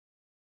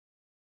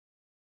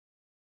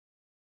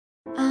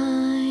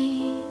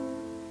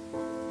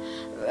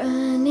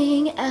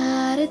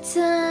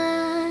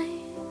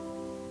time.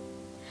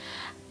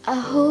 I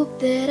hope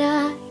that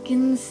I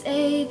can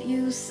save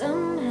you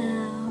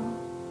somehow.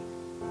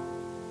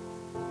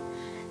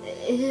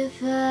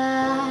 If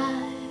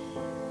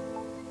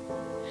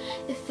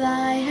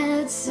I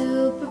had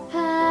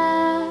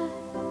superpowers,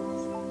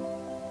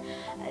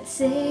 I'd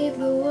save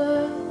the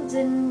world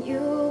and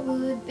you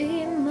would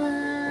be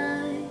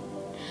mine.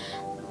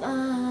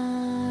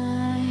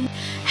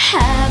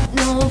 Have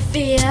no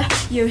fear,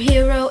 your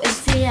hero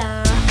is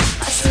here.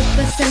 My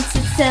super sense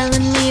is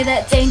telling me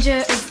that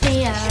danger is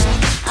near.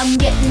 I'm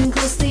getting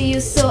close to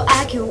you so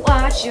I can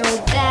watch your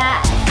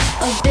back.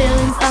 A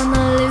villain's on the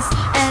loose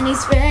and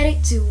he's ready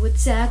to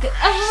attack.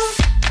 Oh.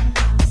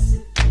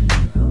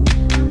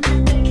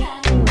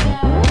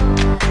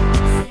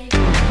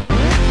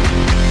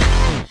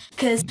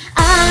 Cause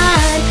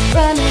I'm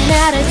running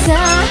out of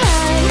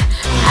time.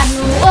 I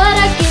know what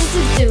I came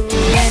to do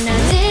and I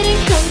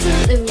didn't come to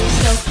lose.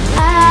 So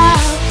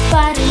I'll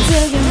fight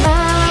until you're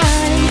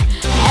mine.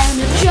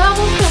 And if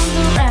trouble comes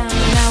around,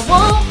 I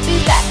won't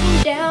be backing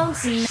down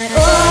tonight.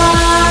 Oh,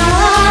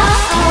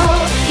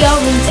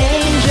 you're in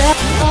danger.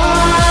 Oh,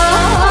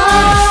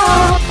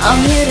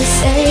 I'm here to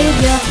save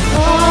you.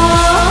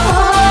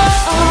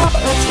 Oh,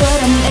 that's what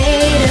I'm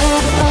made of.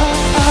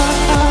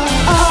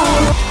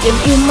 Give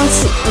you my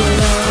super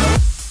love.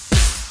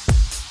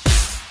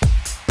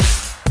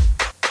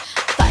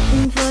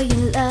 Fighting for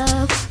your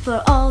love for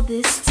all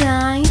this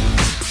time.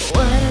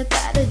 What I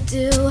gotta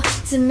do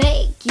to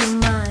make you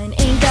mine?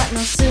 Ain't got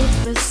no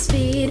super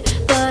speed,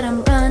 but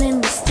I'm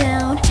running this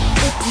town.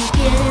 If you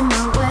get in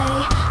my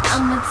way,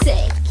 I'ma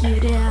take you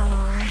down.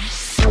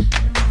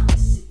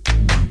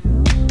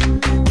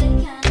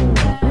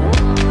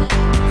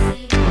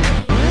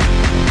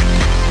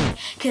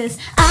 Cause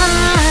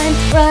I'm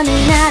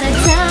running out of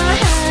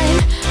time.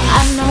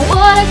 I know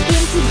what I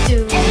came to do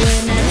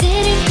and I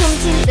didn't come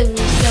to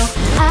lose. So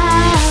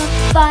I'll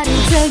fight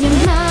until you're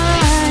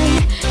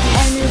mine.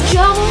 And if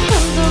trouble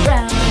comes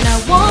around, I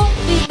won't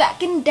be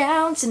backing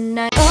down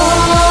tonight. Oh,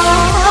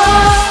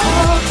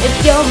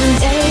 if you're in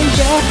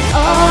danger.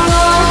 Oh,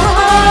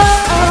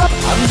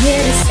 I'm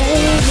here to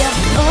save you.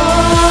 Oh,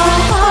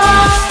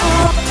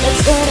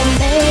 that's what I'm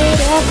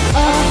made of.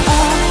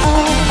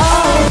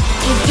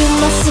 Give you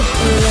my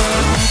super love.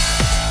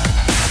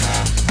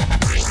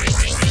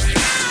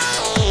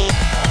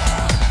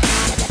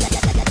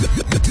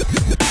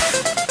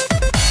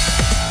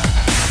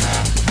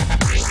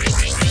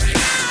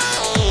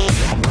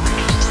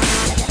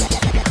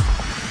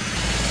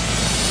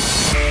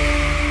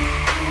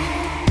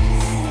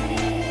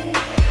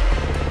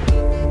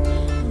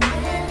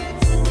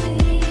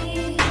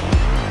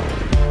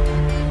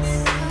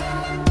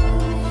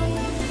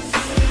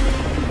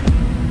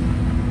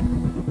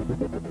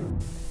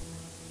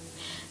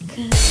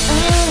 Cause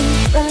I'm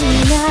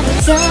running out of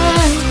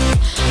time.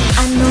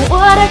 I know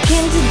what I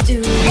came to do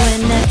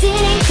and I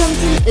didn't come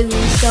to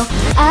lose. So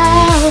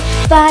I'll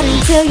fight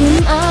until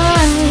you're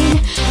mine.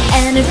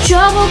 And if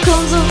trouble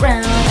comes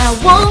around, I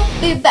won't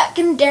be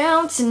backing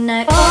down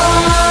tonight. Oh,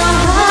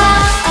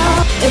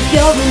 if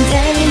you're in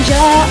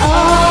danger.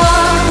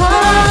 Oh,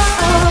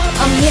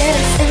 I'm here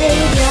to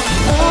save you.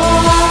 Oh,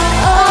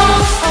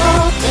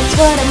 that's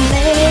what I'm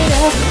made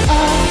of.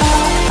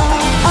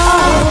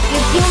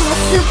 Give you my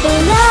super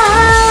love.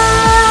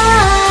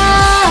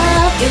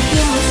 Give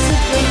you my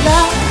super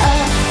love.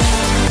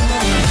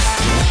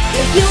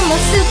 Give you my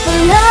super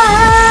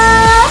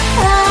love.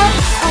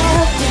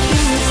 Give you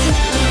my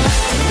super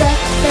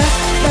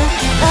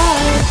love.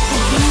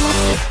 Give you my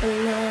super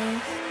love.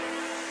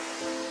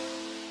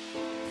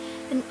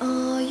 And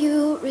all you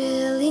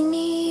really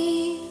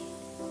need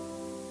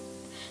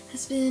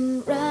has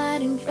been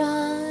right in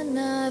front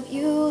of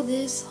you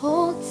this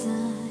whole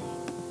time.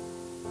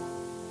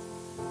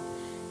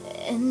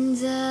 And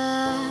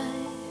I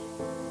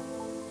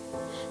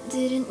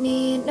didn't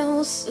need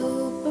no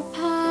superpowers.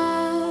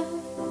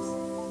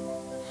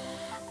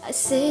 I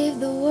saved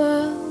the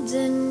world